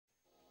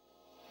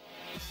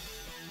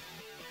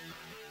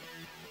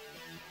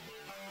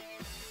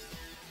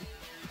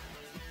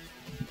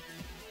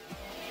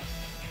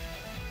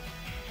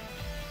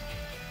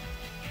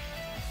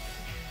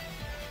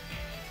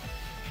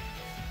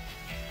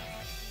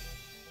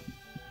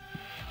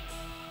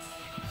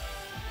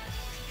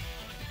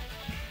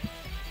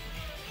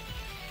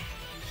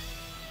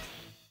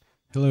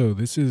Hello,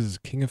 this is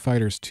King of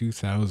Fighters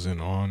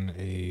 2000 on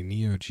a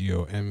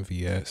NEOGEO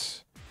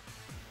MVS.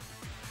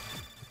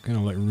 I'm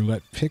gonna let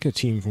Roulette pick a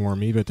team for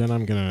me, but then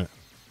I'm gonna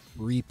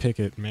re-pick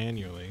it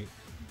manually.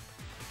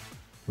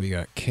 We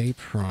got K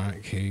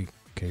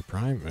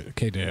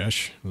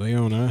dash,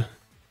 Leona,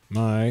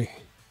 Mai,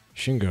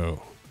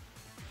 Shingo.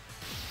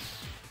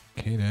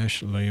 K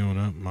dash,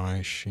 Leona, Mai,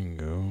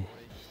 Shingo.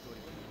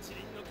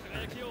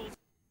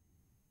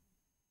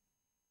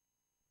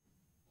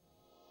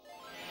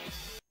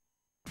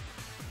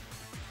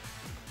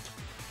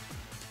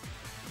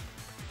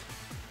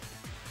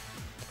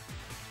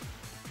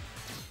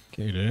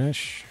 K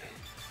dash,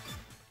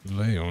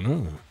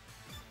 Leona,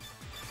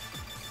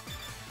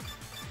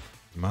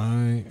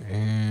 Mai,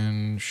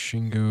 and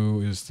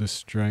Shingo is the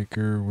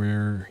striker.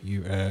 Where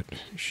you at,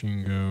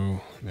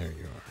 Shingo? There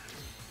you are.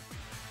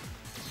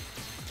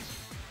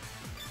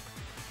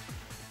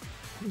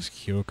 What does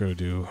Kyoko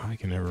do? I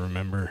can never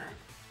remember.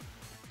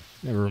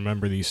 Never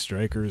remember these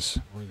strikers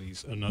or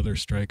these another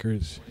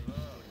strikers.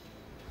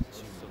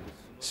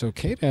 So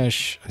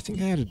K-Dash, I think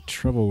I had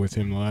trouble with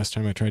him the last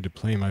time I tried to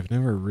play him. I've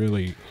never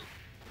really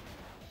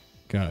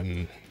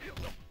gotten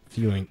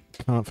feeling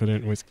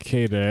confident with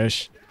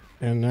K-Dash,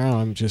 and now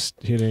I'm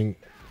just hitting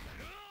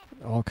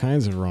all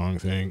kinds of wrong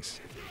things.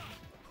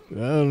 I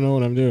don't know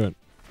what I'm doing.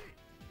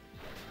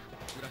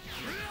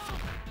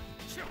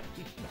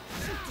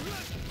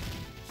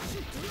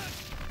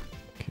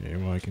 Okay,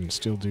 well I can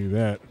still do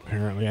that,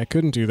 apparently. I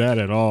couldn't do that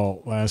at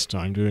all last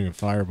time, doing a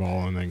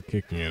fireball and then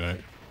kicking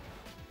it.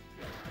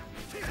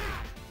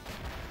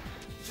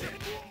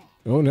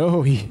 Oh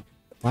no,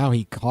 wow,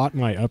 he caught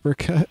my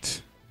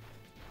uppercut?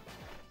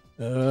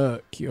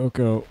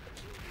 Kyoko.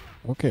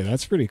 Okay,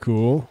 that's pretty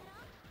cool.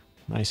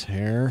 Nice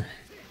hair.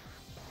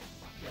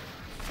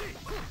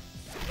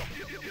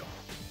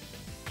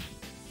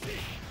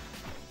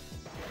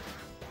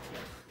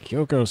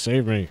 Kyoko,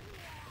 save me.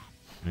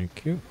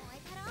 Thank you.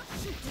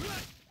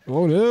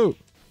 Oh no!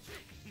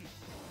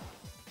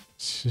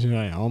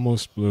 I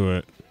almost blew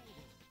it.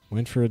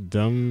 Went for a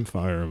dumb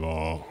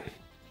fireball.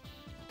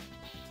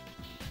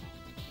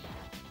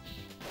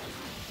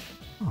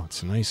 Oh,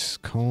 it's a nice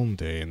calm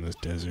day in this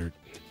desert.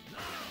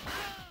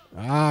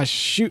 Ah,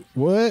 shoot,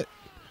 what?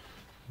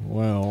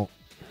 Well.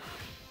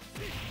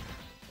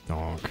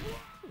 Donk.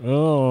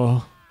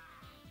 Oh.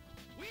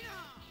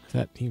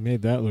 He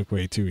made that look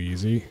way too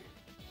easy.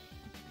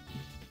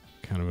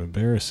 Kind of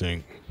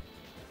embarrassing.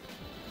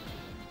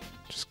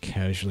 Just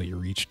casually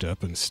reached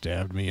up and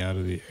stabbed me out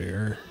of the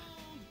air.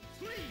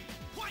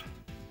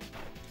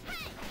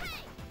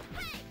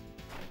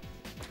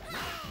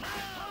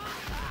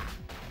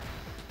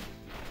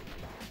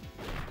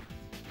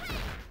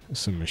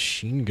 Some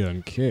machine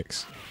gun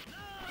kicks.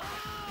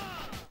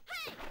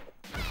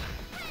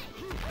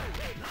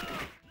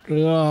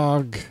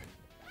 Ugh.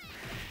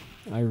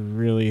 I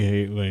really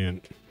hate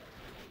land.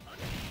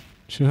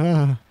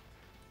 Cha.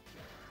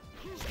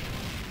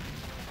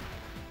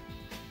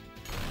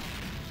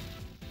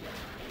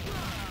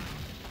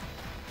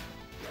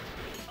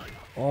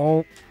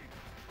 Oh.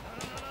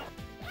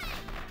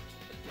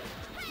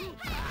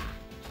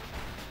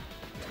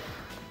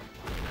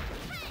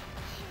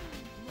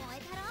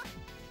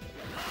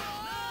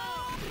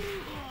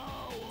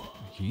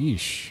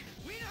 Yeesh.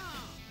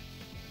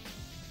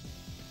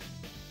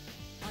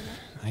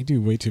 I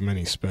do way too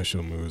many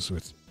special moves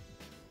with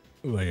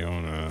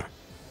Leona.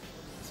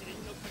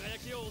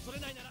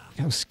 Look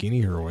how skinny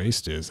her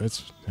waist is.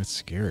 That's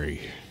scary.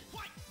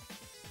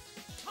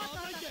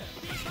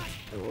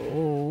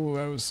 Oh,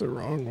 that was the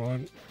wrong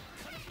one.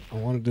 I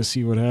wanted to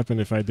see what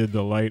happened if I did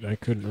the light. I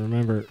couldn't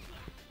remember.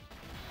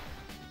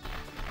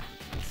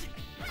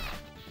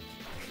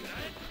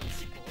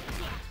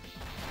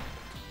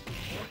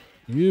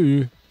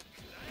 You.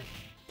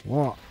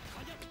 What?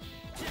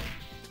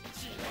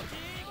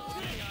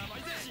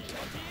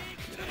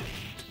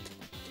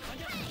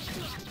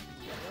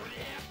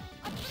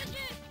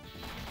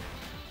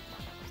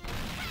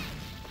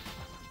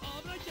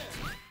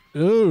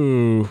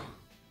 Ooh.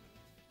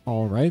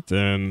 All right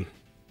then.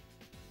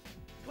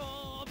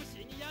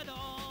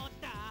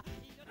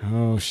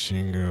 Oh,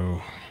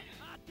 Shingo.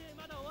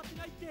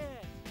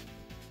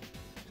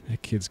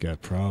 That kid's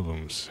got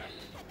problems.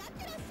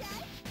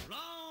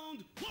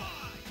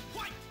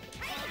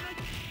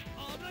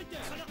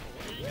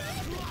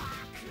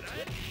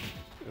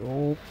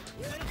 Oh.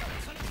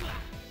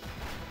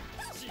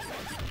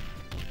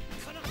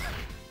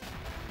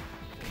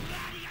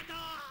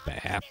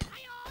 Bap.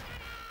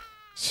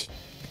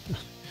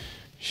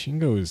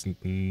 Shingo is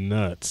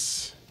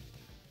nuts.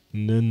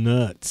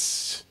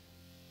 Nuts.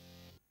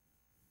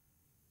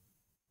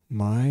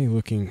 Mai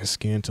looking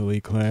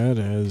scantily clad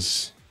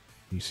as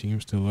he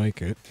seems to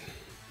like it.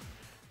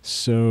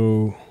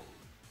 So,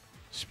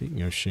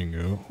 speaking of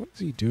Shingo, what is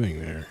he doing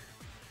there?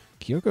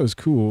 Kyoko's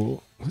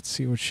cool. Let's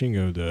see what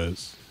Shingo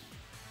does.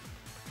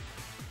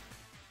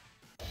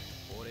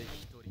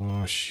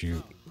 Oh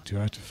shoot. Do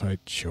I have to fight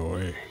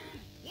Choi?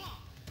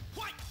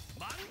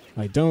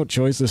 I don't.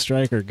 Choi's the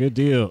striker. Good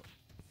deal.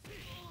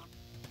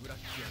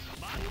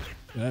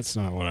 That's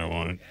not what I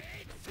wanted.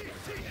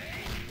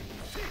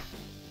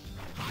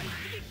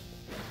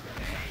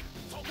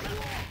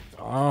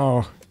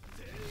 Oh.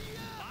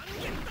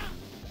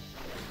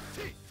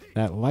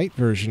 That light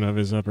version of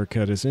his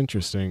uppercut is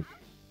interesting.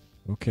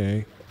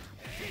 Okay.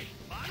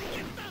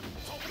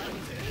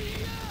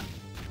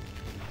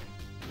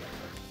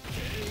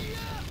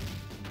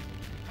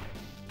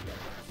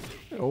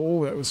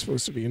 Oh, that was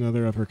supposed to be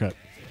another uppercut.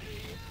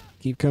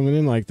 Keep coming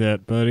in like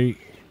that, buddy.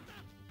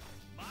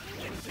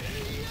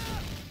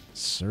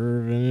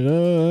 Serving it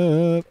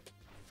up.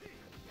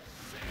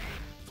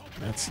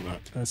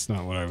 That's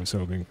not what I was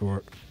hoping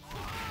for.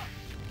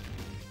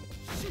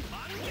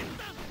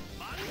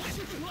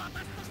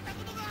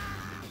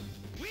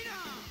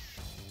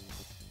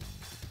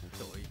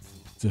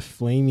 The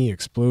flamey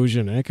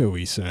explosion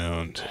echoey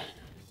sound.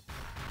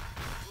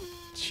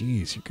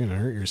 Jeez, you're gonna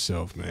hurt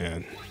yourself,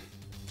 man.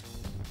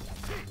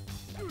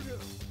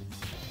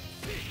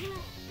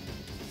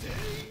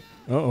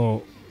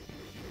 Uh-oh.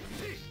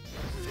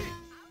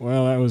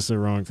 Well, that was the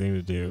wrong thing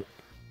to do.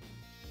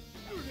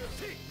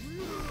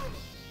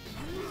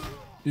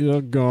 Yeah,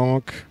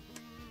 gonk.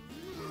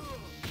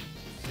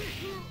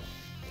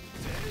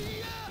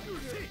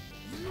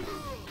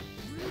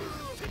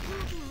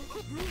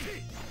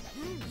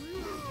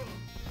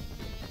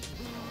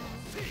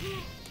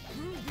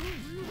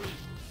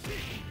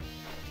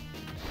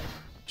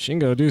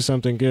 Shingo, do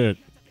something good.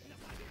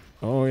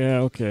 Oh, yeah,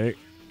 okay.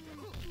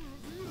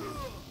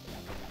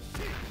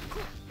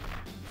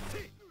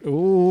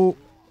 Ooh.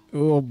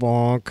 Ooh,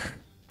 bonk.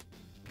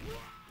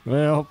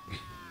 Well,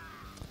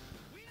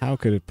 how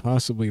could it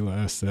possibly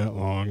last that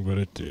long, but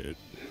it did.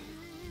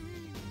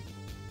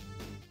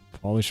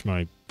 Polish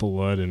my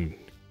blood and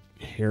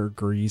hair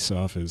grease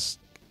off his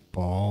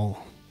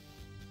ball.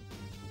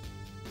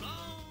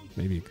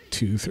 Maybe a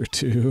tooth or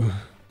two.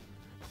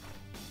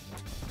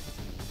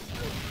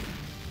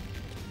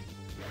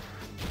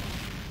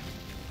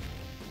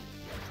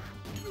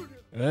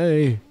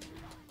 Hey.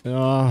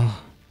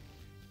 Oh.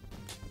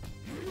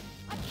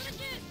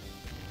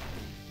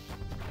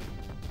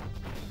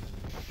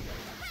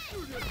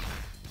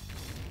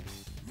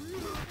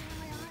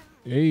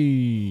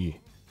 Hey.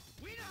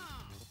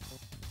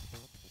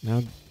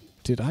 Now,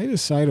 did I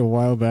decide a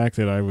while back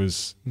that I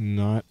was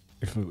not...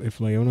 If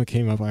Leona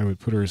came up, I would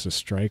put her as a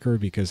striker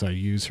because I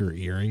use her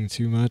earring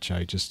too much.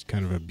 I just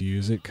kind of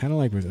abuse it. Kind of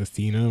like with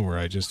Athena, where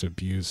I just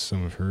abuse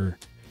some of her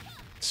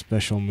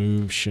special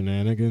move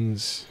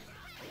shenanigans.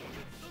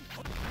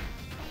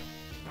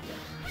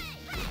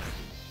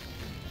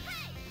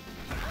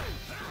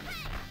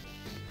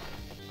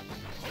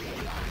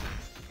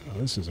 Oh,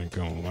 this isn't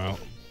going well.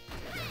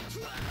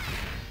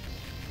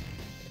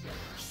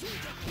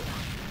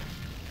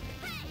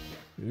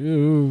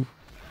 Ew.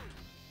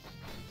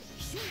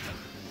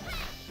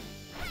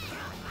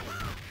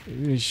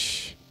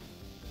 Ish.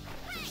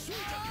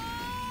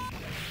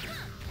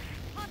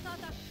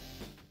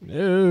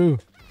 No.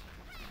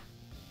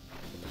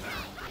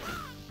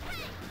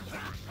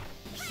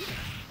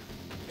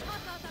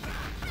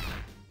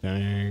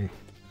 Dang.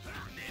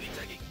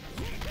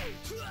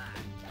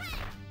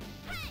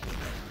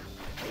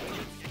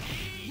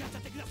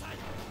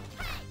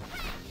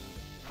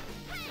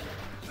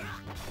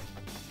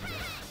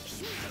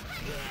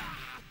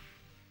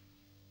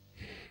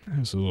 That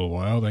was a little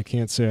wild. I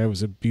can't say I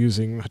was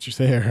abusing much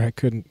there. I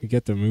couldn't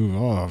get the move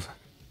off.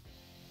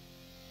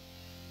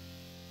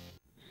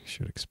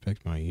 Should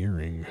expect my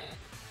earring.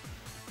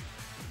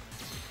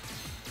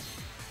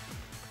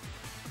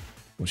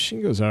 Well,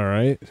 Shingo's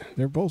alright.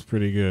 They're both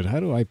pretty good. How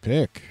do I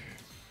pick?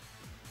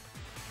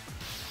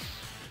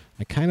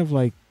 I kind of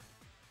like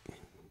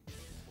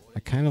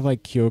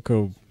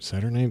Kyoko, is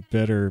that her name,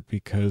 better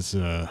because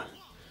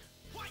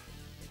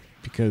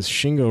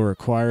Shingo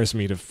requires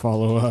me to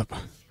follow up.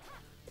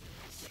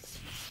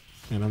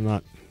 And I'm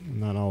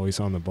not always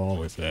on the ball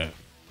with that.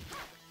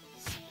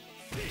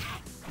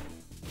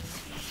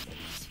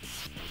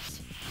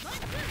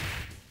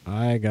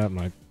 I got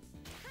my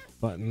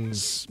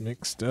buttons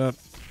mixed up.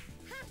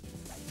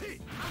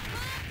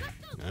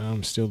 Now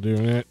I'm still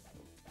doing it.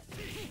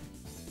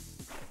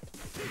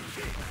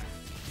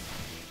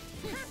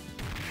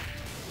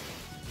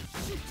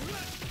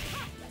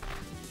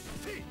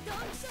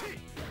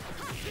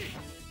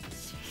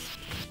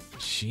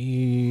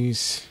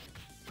 Jeez.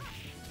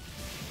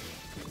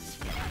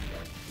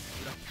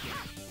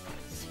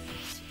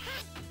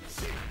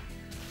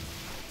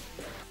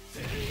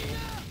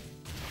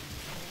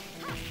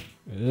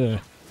 Ugh.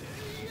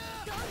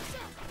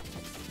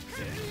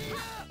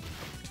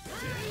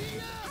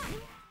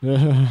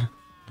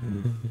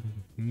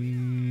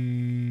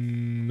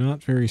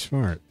 Not very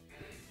smart.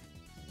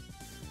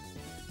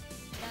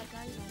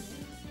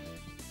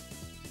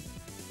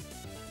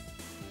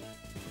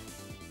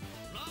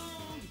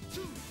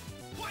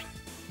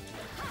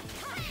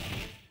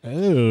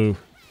 Oh.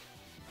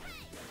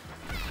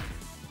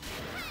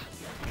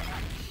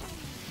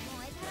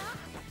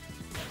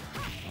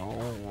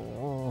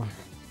 Oh.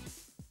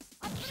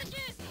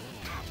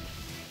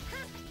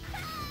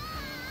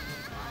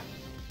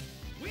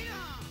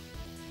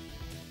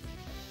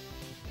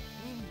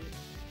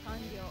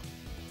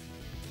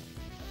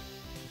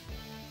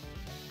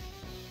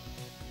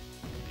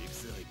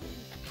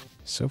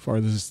 So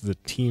far, this is the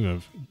team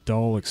of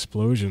dull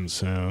explosion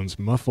sounds,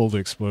 muffled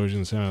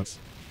explosion sounds.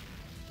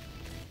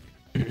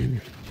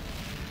 Uh-oh.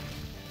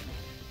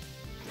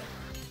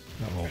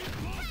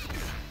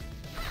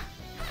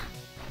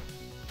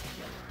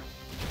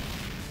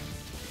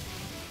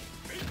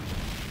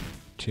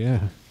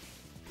 Yeah.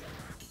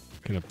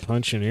 Gonna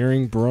punch an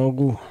earring,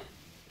 bro.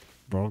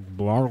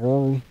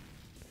 Bro.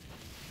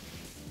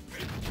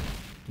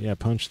 Yeah,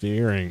 punch the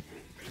earring.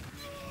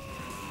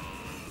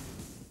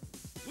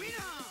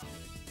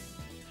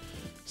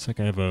 It's like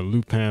I have a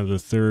Lupin the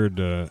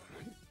Third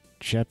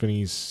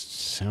Japanese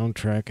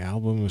soundtrack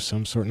album of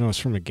some sort. No, it's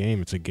from a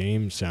game. It's a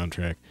game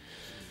soundtrack.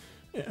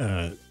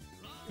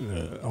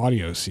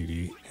 Audio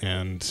CD.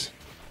 And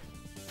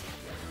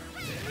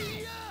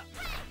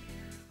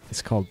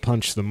it's called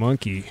Punch the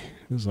Monkey.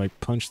 It was like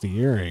Punch the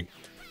Earring.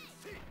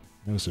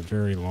 That was a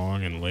very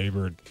long and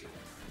labored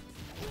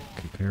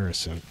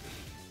comparison.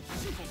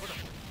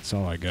 That's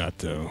all I got,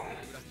 though.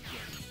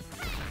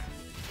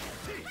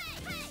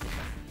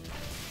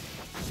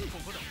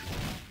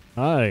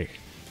 Hi.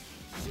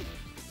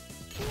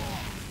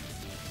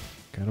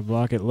 Gotta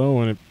block it low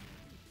when it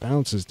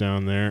bounces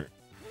down there.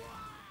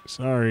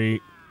 Sorry.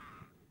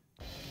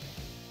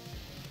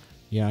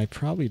 Yeah, I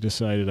probably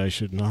decided I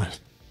should not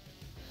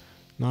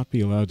be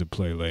allowed to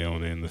play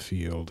Leona in the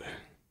field.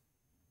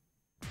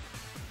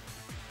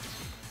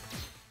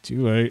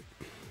 Too late.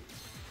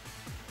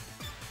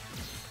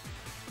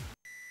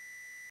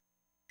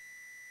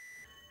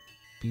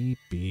 Beep,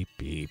 beep,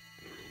 beep.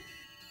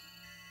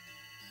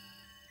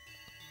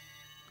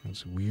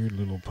 Those weird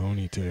little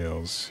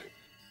ponytails.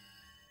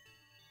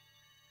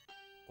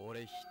 Or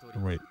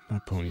wait,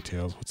 not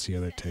ponytails. What's the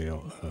other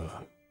tail?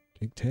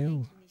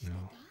 Pigtail?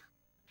 No.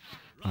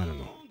 I don't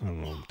know. I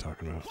don't know what I'm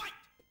talking about.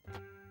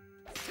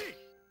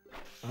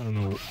 I don't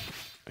know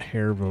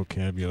hair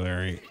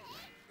vocabulary.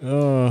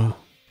 Well,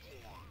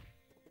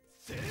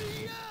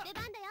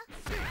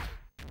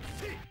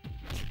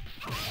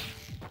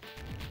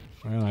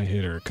 I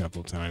hit her a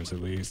couple times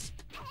at least.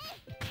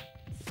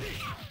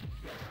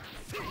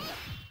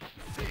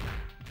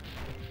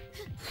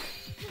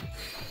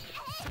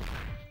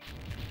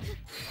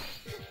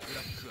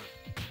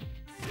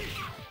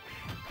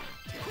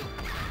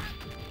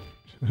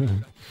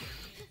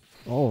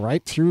 Oh,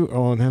 right through.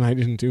 Oh, and then I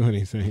didn't do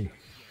anything.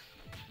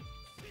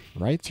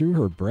 Right through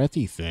her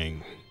breathy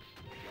thing.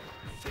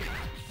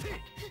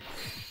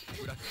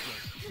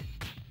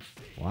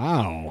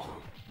 Wow.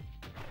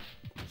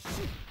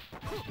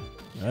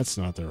 That's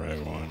not the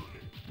right one.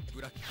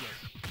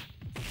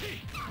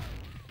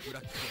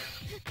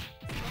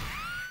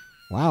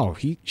 Wow,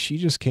 she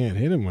just can't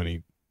hit him when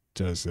he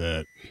does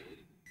that.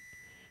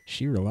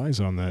 She relies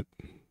on that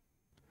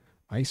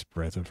ice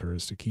breath of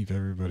hers to keep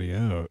everybody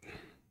out.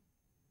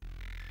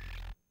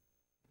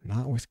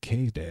 Not with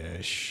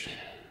K-dash.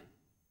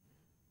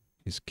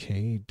 His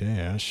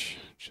K-dash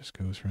just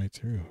goes right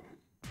through.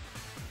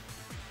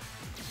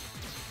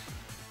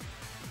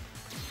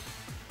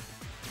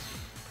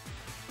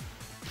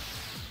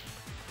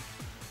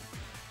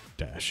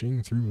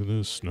 Dashing through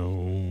the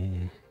snow,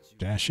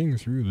 dashing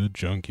through the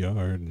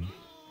junkyard.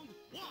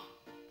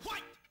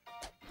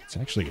 It's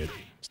actually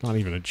it's not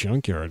even a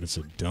junkyard, it's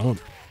a dump.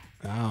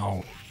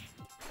 Ow.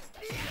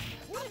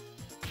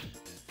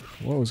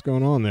 What was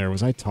going on there?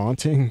 Was I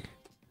taunting?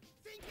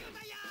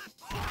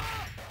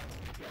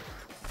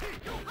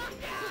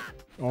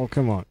 Oh,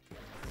 come on.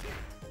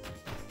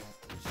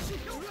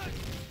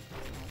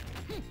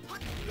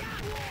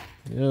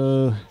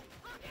 Oh,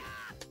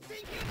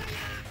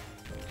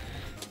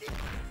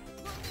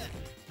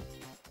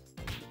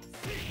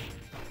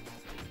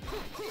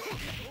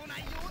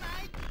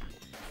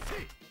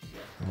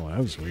 that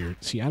was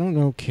weird. See, I don't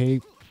know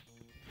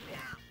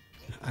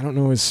I don't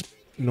know his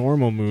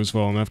normal moves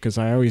well enough because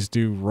I always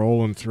do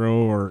roll and throw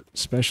or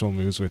special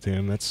moves with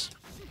him. That's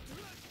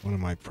one of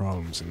my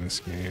problems in this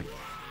game.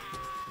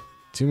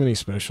 Too many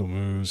special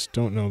moves.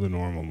 Don't know the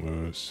normal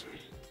moves.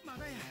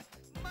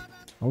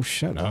 Oh,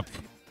 shut up.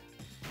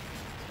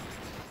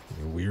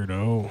 You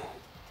weirdo.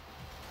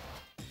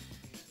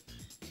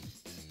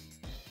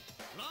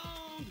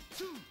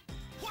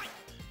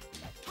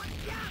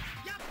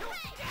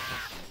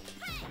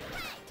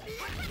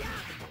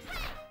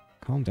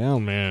 Calm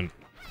down, man.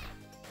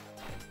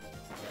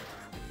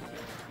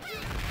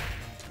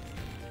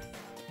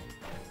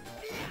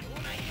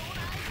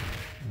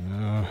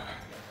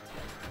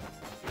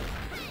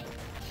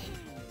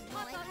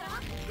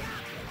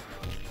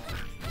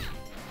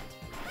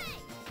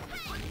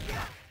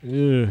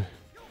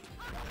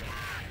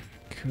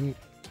 Couldn't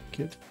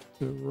get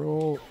the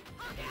roll.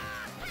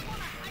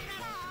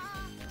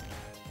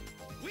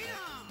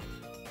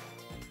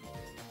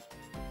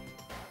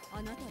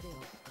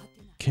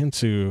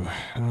 Kensou.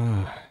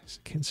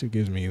 Kensou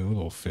gives me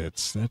little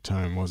fits. That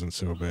time wasn't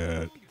so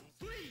bad.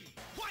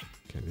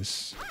 Okay,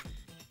 this...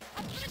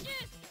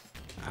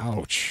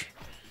 Ouch.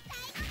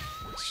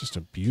 It's just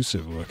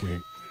abusive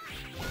looking.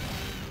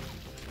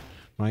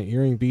 My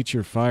earring beats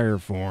your fire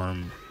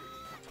form.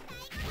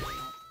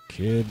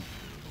 Kid.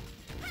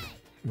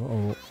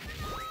 Uh-oh.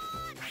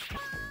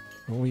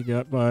 Oh, he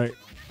got by.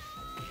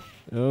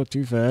 Oh,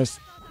 too fast.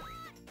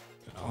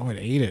 Oh, it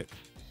ate it.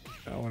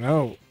 Oh,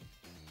 no.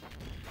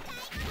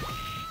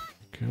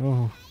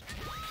 Go.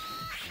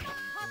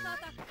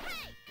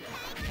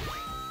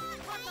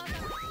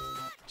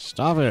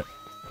 Stop it.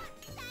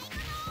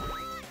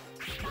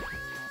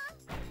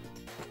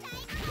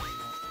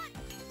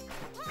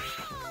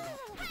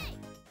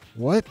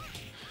 What?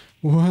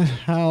 What?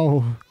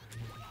 How?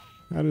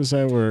 How does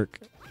that work?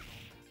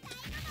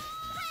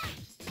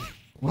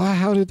 Wow,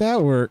 how did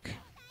that work?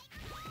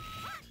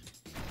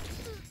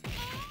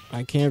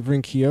 I can't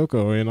bring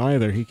Kyoko in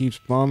either. He keeps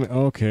bombing.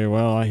 Okay,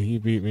 well, he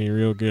beat me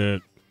real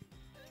good.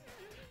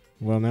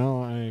 Well,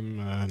 now I'm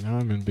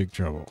in big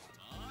trouble.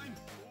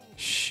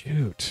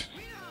 Shoot.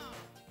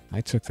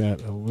 I took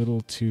that a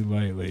little too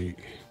lightly.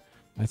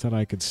 I thought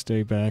I could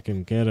stay back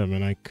and get him,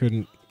 and I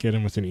couldn't get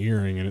him with an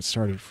earring, and it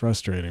started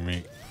frustrating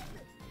me.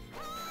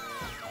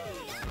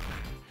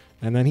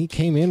 And then he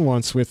came in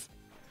once with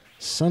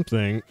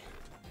something,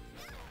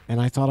 and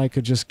I thought I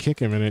could just kick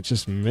him, and it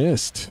just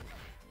missed.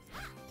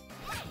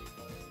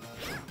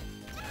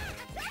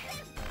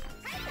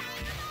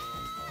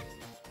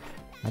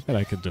 I bet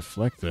I could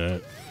deflect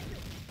that.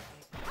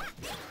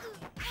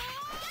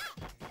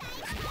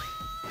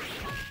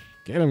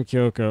 Get him,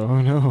 Kyoko.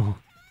 Oh, no.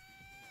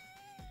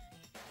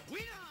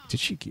 Did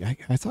she...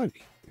 I thought...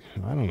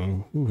 I don't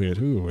know who hit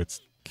who.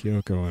 It's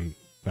Kyoko and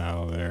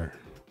Bao there.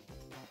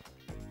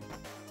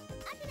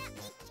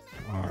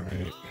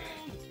 Alright.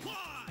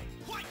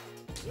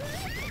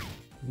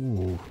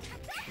 Ooh.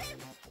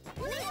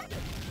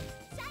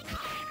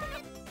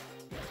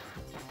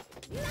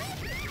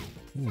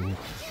 Ooh.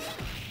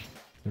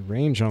 The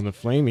range on the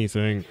flamey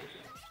thing.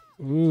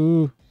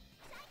 Ooh.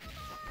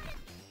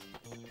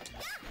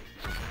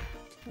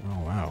 Oh,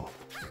 wow.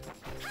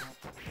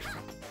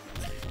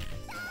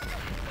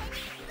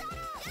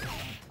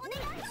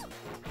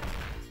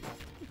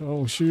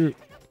 Oh, shoot.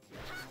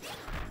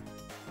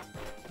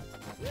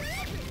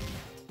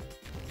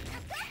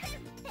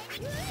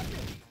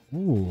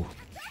 Ooh.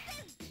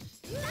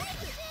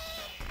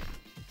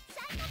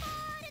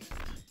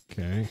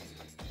 Okay.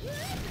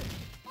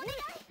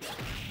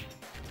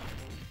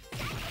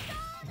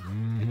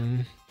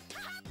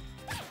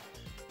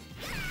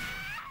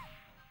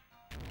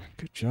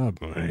 Good job,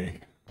 Mai.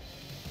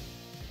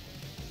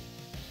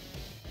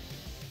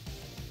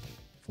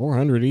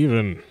 400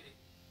 even.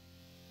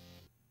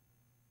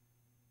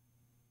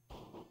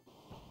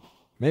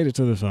 Made it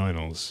to the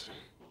finals.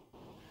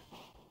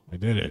 I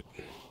did it.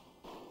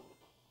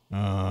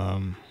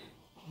 Oh,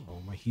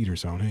 my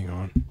heater's on. Hang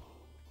on.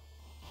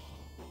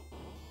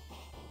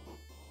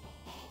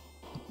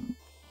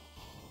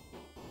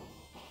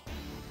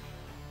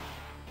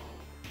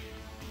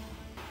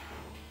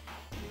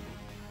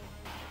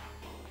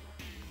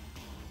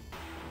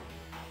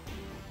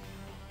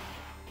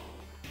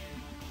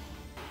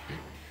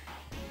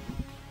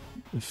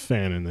 The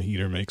fan in the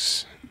heater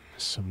makes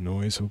some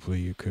noise. Hopefully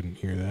you couldn't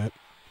hear that.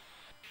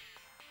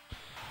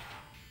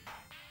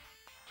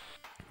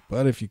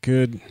 But if you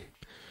could,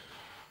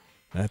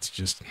 that's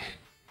just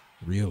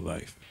real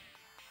life.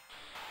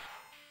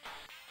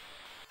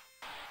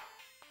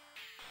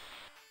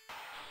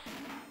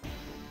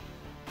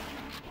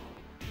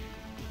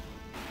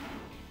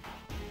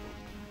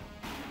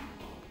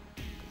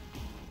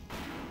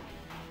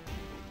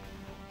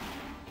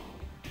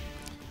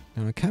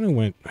 Now I kind of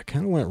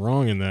went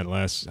wrong in that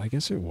last. I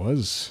guess it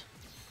was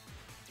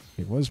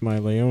my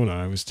Leona.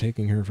 I was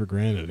taking her for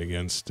granted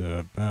against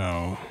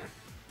Bao.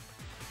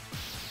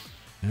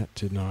 That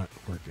did not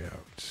work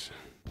out.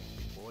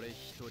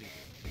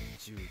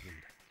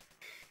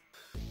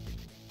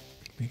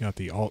 We got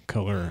the alt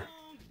color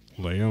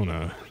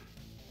Leona.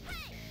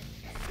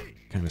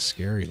 Kind of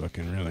scary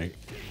looking, really.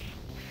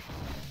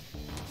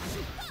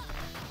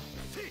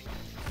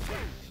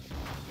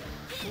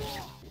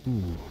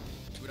 Ooh.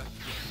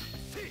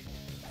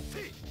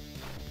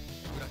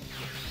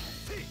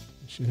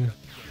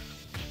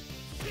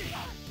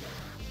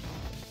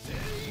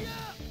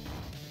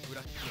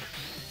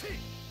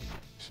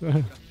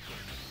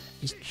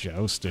 Just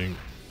jousting.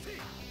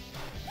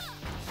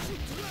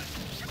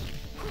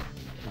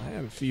 I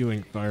have a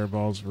feeling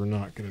fireballs were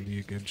not going to be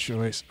a good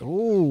choice.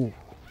 Oh!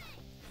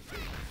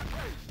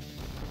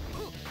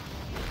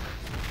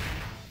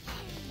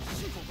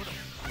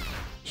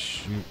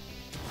 Shoot.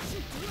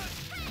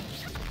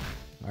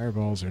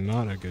 Fireballs are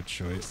not a good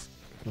choice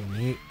for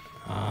me.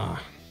 Ah.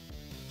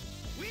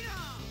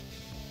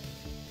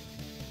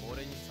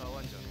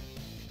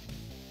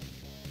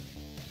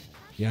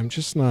 Yeah, I'm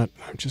just not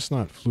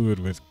fluid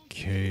with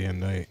K,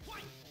 and I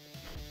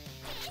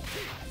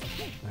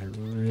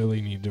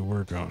really need to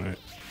work on it.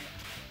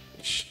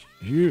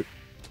 Shoot.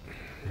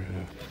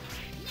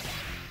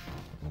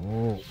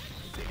 Oh.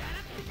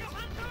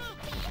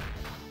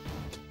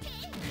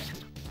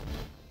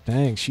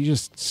 Dang, she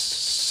just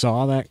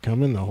saw that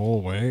coming the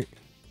whole way.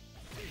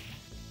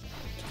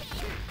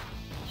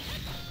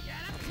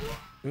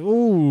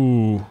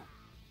 Ooh.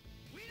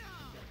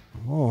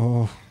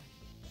 Oh.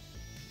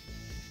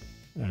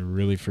 I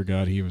really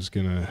forgot he was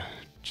gonna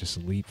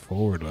just leap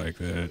forward like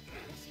that.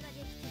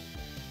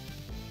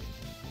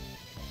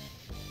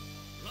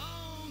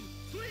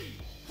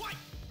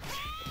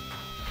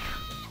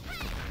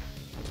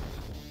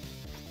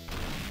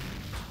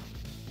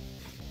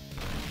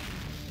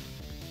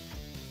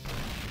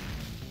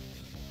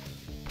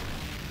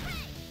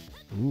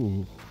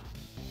 Ooh.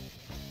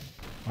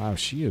 Wow,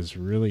 she is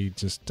really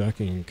just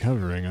ducking and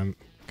covering. I'm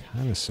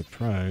kind of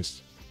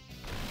surprised.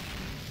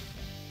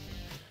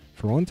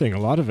 For one thing, a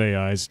lot of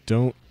AIs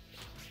don't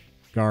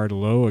guard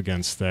low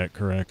against that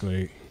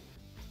correctly.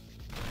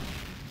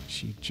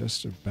 She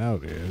just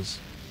about is.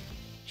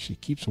 She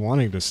keeps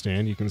wanting to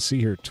stand. You can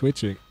see her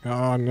twitching.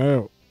 Oh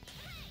no.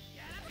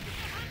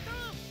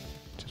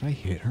 Did I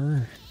hit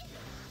her?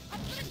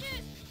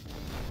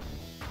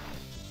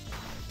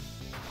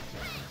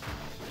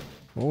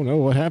 Oh no,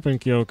 what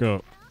happened,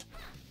 Kyoko?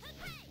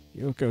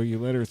 Kyoko, you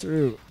let her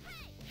through.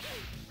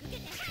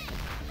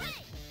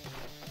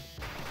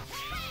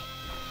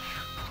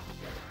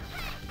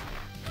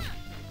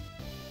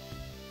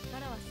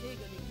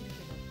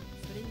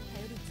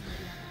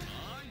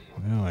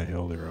 Well, I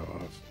held her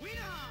off.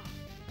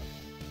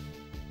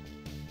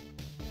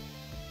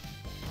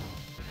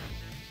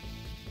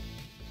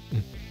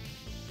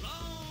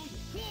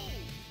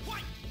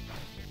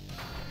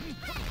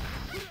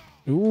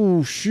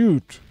 Ooh,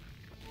 shoot!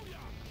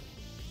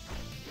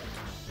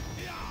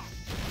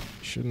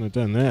 Shouldn't have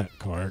done that,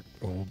 Clark,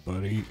 old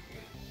buddy.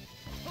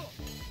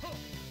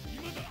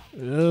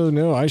 Oh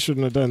no, I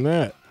shouldn't have done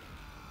that.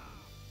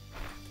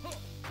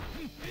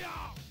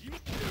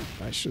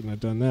 I shouldn't have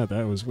done that.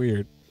 That was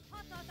weird.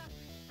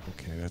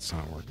 Okay, that's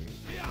not working.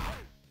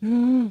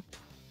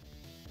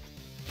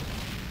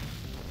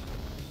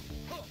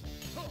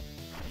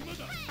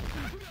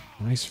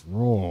 Nice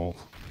roll.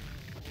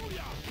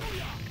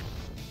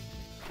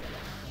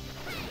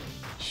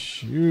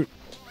 Shoot.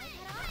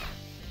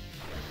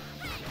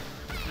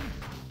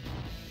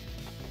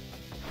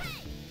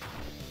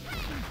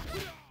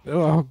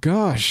 Oh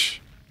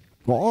gosh.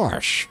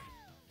 Gosh.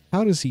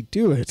 How does he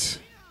do it?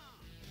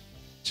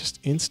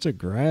 Just insta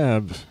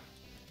grab.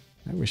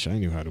 I wish I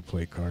knew how to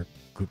play Clark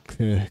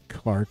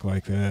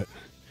like that.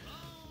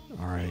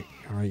 Alright,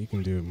 you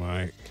can do it,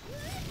 Mai.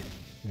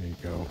 There you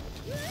go.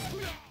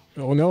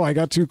 Oh no, I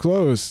got too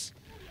close.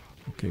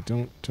 Okay,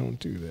 don't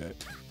do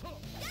that.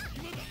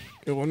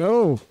 Oh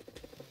no!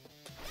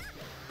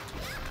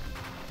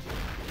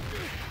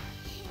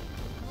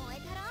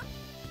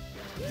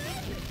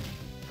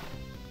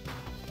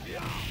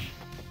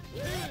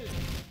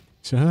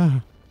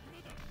 Ah.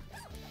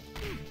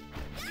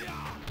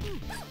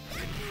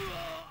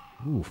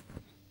 Oof.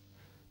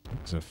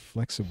 That was a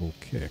flexible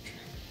kick.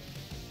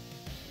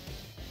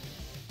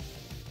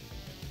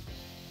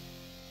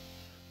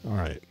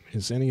 Alright,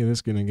 is any of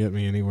this going to get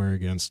me anywhere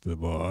against the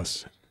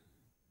boss?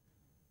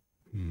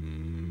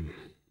 No,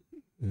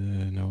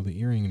 the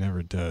earring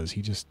never does.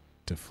 He just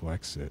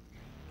deflects it.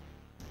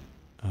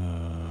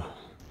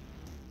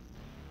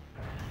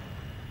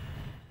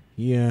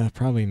 Yeah,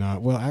 probably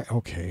not. Well,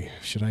 okay.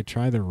 Should I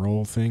try the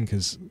roll thing?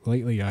 Because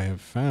lately I have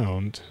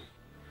found...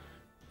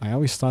 I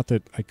always thought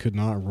that I could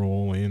not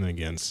roll in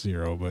against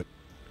Zero, but...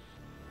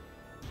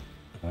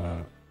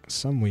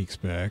 some weeks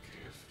back,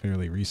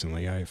 fairly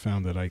recently, I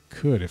found that I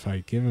could. If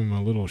I give him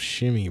a little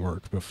shimmy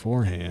work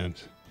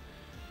beforehand,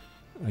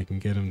 I can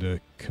get him to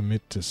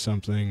commit to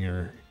something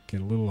or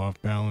get a little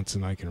off balance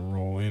and I can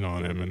roll in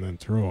on him and then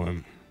throw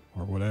him,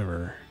 or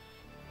whatever.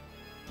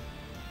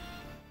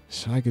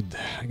 So I could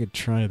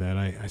try that.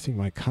 I think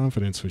my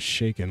confidence was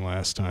shaken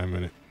last time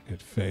and it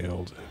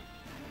failed.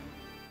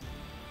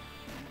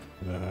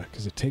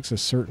 Because it takes a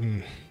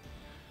certain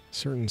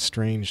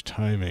strange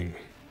timing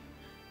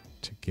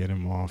to get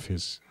him off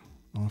his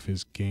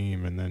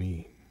game, and then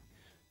he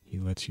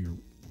lets you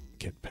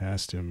get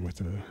past him with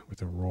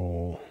a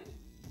roll.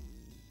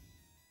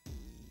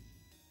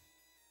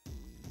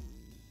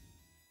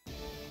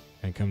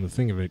 And come to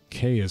think of it,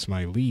 K is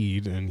my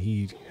lead, and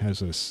he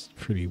has a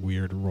pretty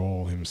weird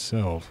roll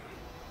himself.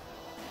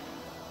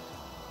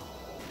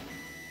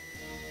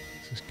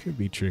 This could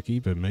be tricky,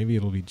 but maybe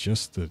it'll be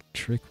just the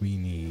trick we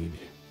need.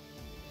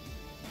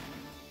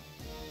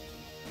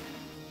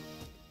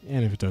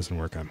 And if it doesn't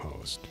work, I'm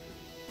host.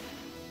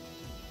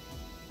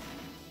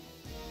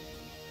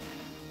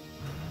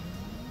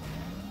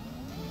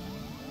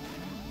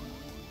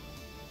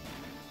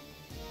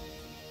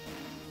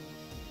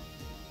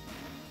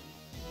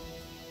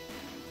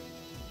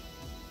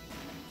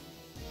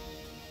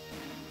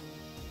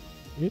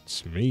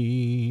 It's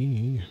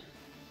me.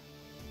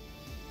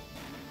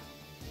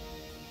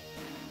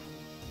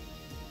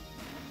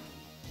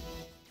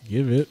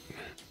 Give it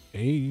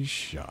a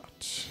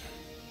shot.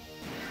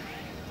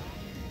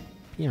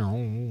 Here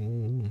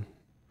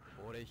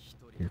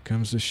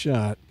comes the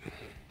shot.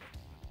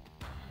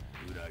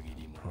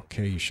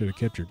 Okay, you should have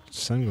kept your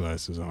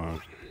sunglasses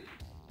on.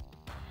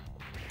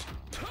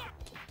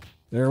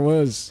 There it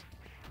was.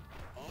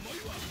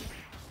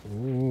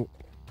 Ooh.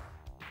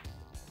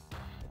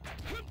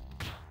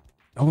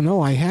 Oh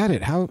no, I had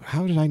it. How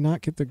did I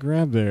not get the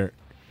grab there?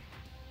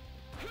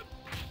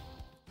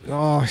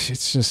 Oh,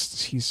 it's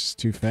just, he's just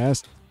too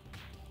fast.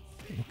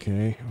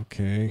 Okay,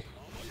 okay.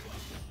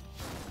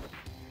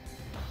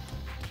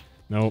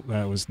 Nope,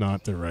 that was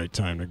not the right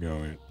time to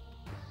go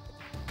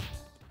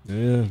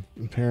in.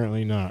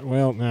 Apparently not.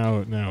 Well,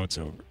 now it's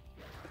over.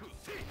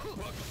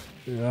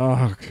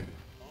 Ugh.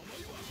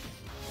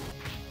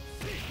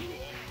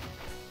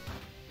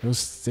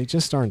 They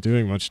just aren't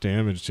doing much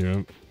damage to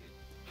him.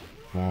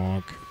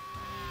 Bonk.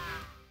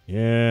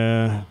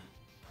 Yeah.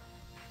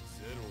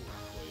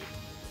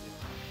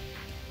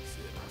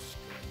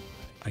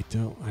 I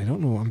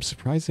don't know. I'm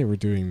surprised they were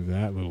doing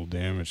that little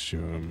damage to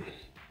him.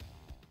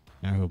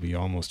 Now he'll be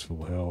almost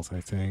full health,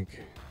 I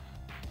think.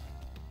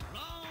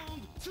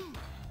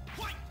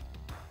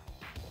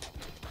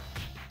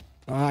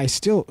 I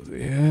still...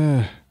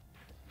 Yeah.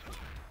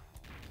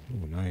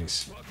 Oh,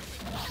 nice.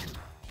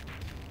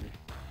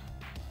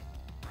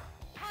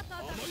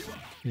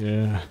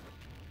 Yeah.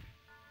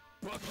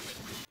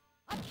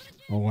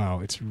 Oh, wow.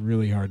 It's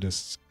really hard to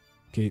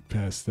skate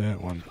past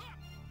that one.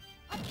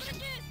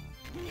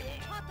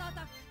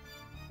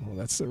 Oh,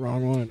 that's the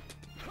wrong one.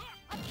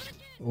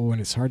 Oh,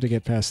 and it's hard to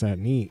get past that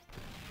knee.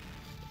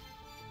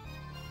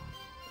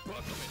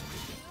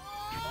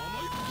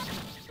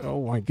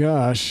 Oh my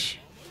gosh.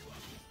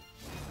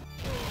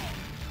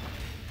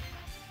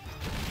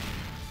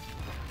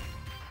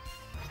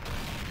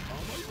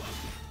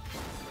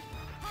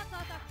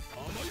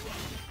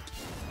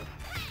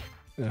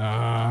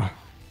 Ah.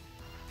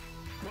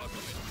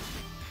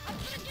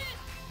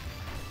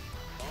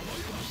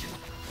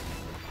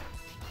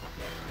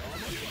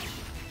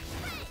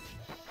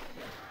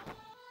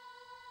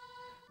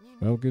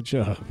 Well, good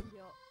job.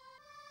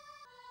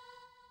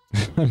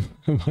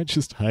 Am I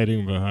just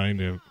hiding behind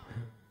him?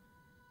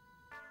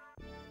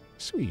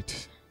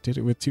 Sweet. Did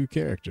it with 2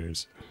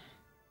 characters.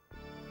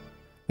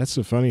 That's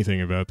the funny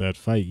thing about that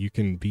fight. You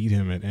can beat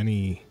him at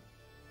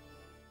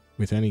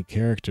with any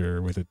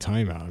character with a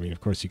timeout. I mean,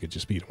 of course, you could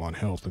just beat him on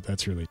health, but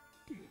that's really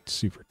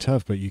super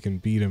tough. But you can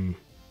beat him,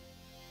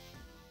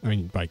 I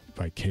mean, by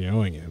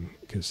KOing him,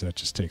 because that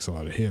just takes a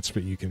lot of hits.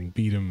 But you can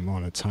beat him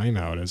on a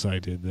timeout, as I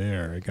did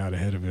there. I got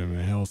ahead of him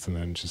in health and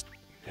then just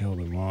held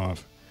him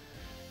off.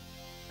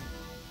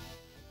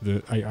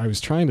 I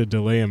was trying to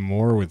delay him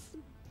more with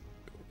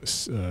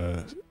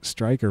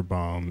striker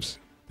bombs.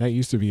 That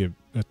used to be a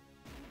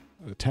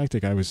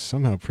tactic I was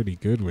somehow pretty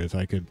good with.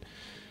 I could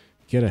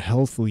get a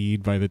health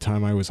lead by the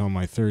time I was on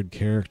my 3rd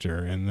character,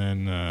 and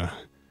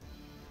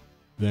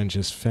then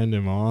just fend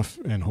him off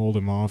and hold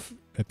him off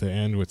at the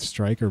end with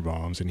striker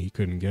bombs, and he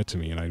couldn't get to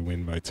me, and I'd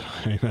win by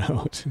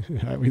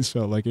timeout. I always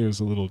felt like it was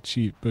a little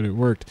cheap, but it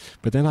worked.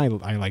 But then I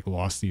like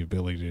lost the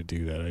ability to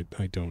do that.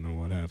 I don't know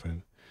what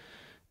happened.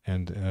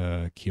 And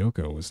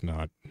Kyoko was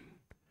not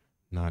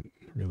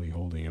really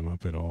holding him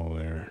up at all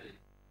there.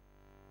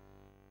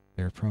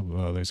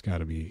 There's got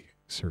to be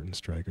certain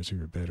strikers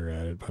who are better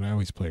at it, but I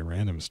always play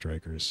random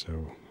strikers,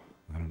 so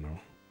I don't know.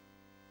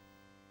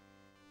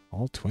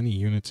 All 20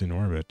 units in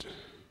orbit.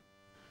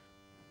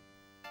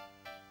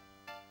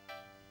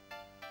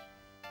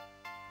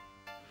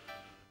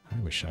 I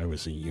wish I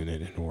was a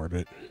unit in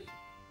orbit.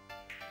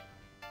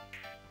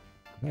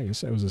 I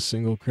guess that was a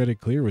single credit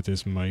clear with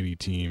this mighty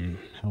team,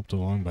 helped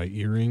along by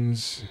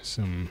earrings,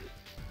 some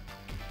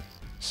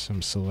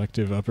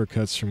selective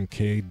uppercuts from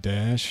K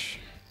Dash.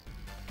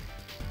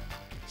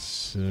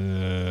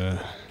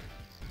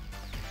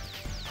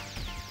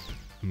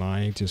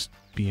 Mai just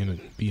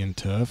being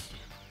tough.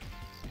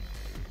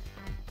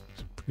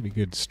 It's a pretty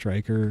good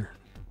striker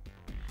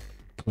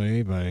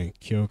play by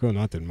Kyoko.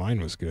 Not that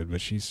mine was good, but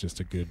she's just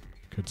a good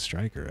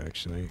striker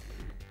actually.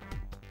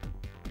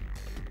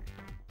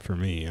 For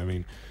me, I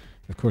mean,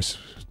 of course,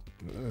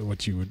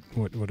 what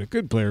a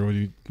good player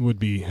would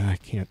be. I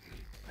can't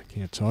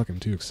talk. I'm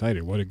too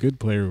excited. What a good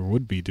player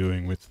would be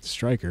doing with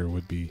striker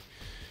would be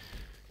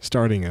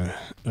starting a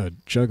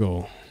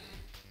juggle,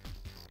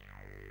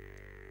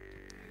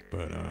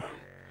 but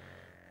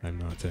I'm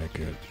not that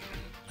good.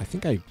 I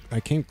think I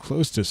came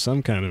close to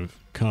some kind of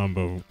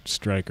combo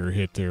striker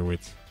hit there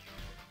with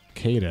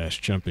K-Dash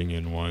jumping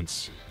in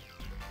once.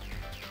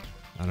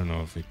 I don't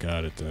know if it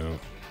got it though.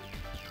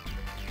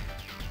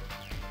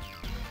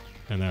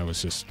 And that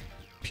was just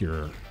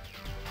pure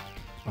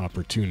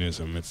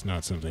opportunism. It's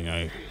not something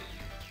I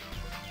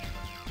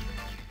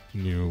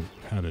knew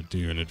how to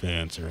do in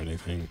advance or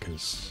anything,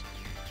 because,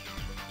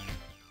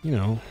 you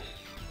know,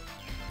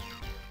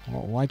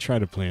 why try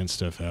to plan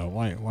stuff out?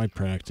 Why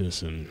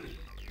practice and,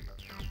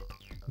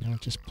 you know,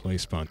 just play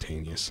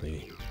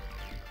spontaneously.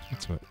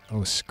 That's what,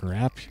 oh,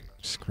 Scrap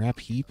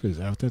Heap, is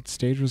that what that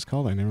stage was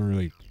called? I never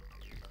really,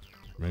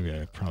 maybe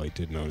I probably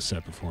did notice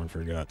that before and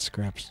forgot.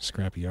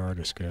 Scrap Yard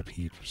or Scrap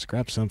Heap,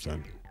 Scrap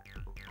something.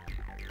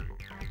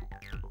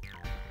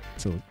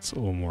 It's a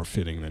little more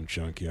fitting than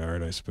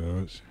Junkyard, I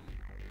suppose.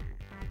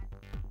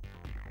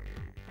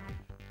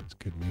 It's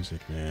good music,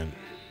 man.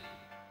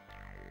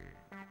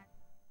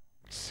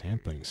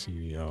 Sampling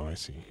CD, oh, I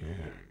see,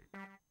 yeah.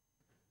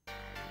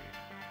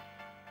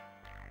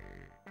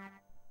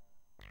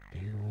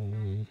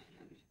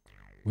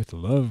 With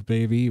love,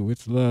 baby.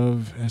 With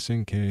love.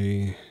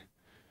 SNK.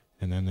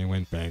 And then they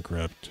went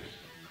bankrupt.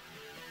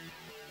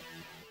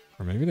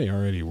 Or maybe they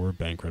already were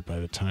bankrupt by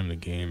the time the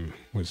game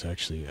was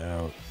actually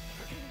out.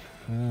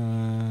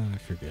 I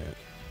forget.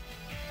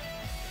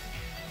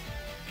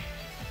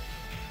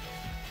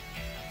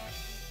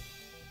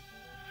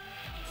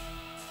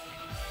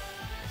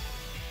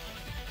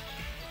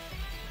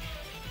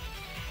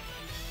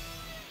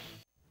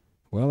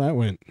 Well, that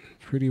went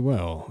pretty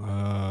well.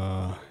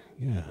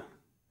 Yeah.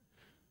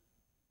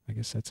 I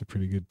guess that's a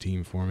pretty good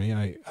team for me.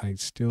 I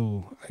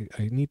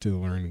need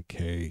to learn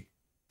K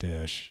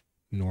dash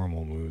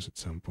normal moves at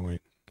some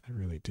point. I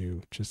really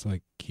do. Just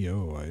like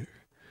Kyo,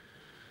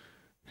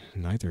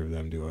 neither of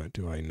them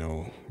do I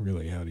know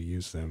really how to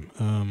use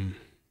them.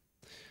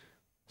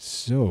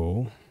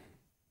 So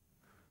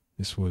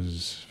this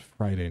was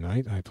Friday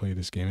night. I play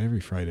this game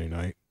every Friday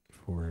night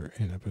for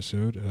an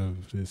episode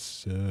of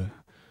this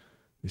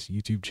this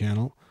YouTube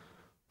channel.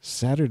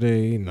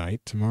 Saturday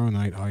night, tomorrow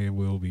night, I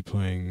will be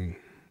playing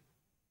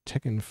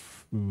Tekken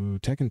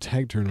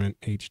Tag Tournament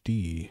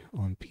HD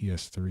on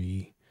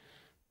PS3.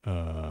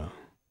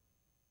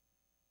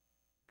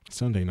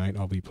 Sunday night,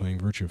 I'll be playing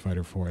Virtua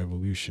Fighter 4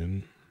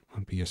 Evolution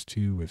on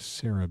PS2 with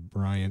Sarah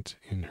Bryant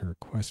in her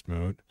quest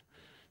mode.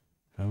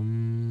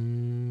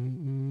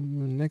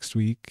 Next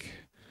week,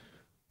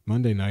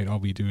 Monday night, I'll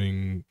be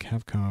doing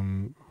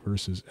Capcom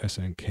versus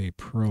SNK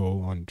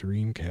Pro on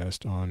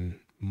Dreamcast on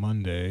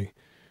Monday.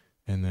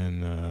 And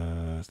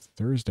then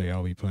Thursday,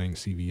 I'll be playing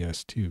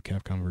CVS 2,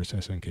 Capcom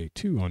vs. SNK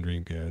 2 on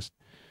Dreamcast.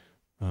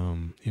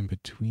 In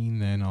between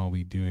then, I'll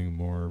be doing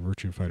more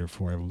Virtua Fighter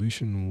 4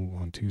 Evolution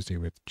on Tuesday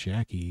with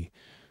Jackie.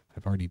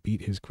 I've already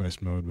beat his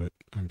quest mode, but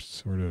I'm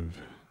sort of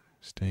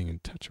staying in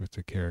touch with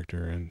the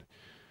character, and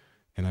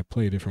I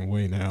play a different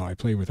way now. I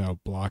play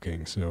without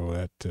blocking, so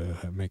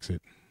that makes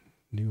it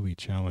newly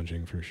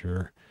challenging for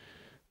sure.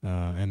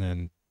 And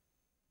then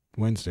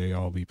Wednesday,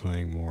 I'll be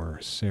playing more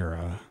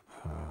Sarah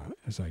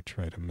as I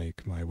try to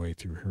make my way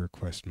through her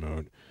quest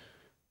mode,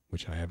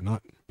 which I have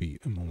not beat.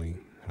 I'm only,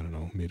 I don't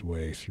know,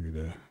 midway through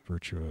the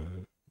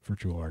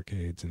virtual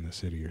arcades in the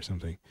city or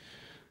something.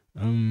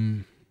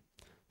 So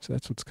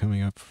that's what's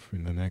coming up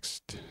in the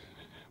next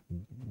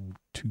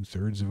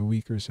 2/3 of a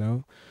week or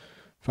so.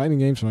 Fighting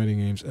games.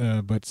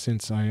 But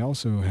since I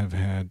also have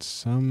had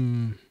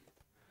some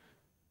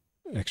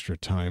extra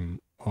time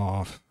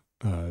off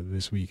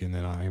this week, and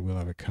then I will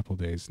have a couple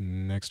days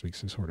next week,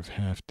 so sort of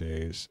half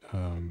days,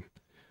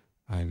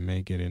 I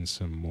may get in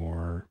some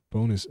more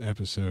bonus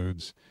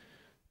episodes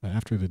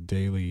after the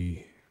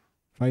daily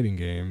fighting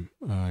game.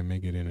 I may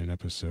get in an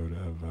episode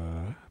of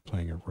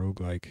playing a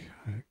roguelike.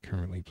 I'm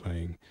currently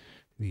playing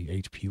the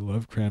H.P.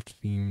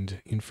 Lovecraft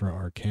themed Infra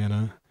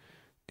Arcana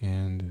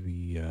and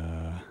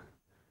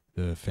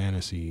the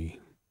fantasy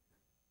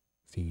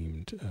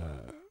themed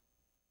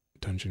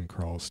Dungeon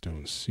Crawl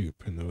Stone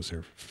Soup, and those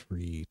are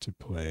free to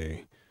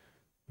play.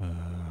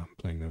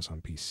 Playing those on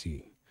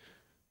PC.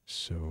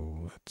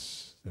 So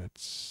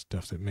that's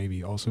stuff that may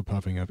be also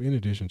popping up in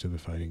addition to the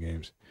fighting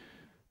games.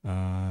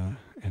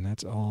 And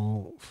that's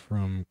all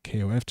from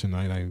KOF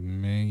tonight. I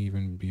may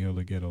even be able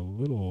to get a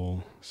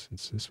little,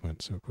 since this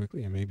went so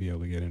quickly, I may be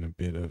able to get in a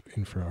bit of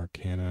Infra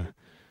Arcana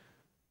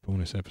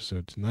bonus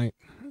episode tonight.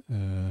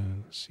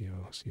 See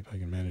if I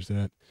can manage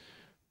that.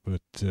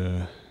 But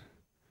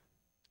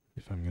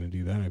if I'm going to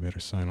do that, I better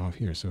sign off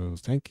here. So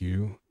thank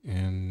you,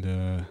 and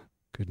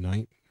good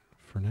night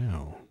for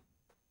now.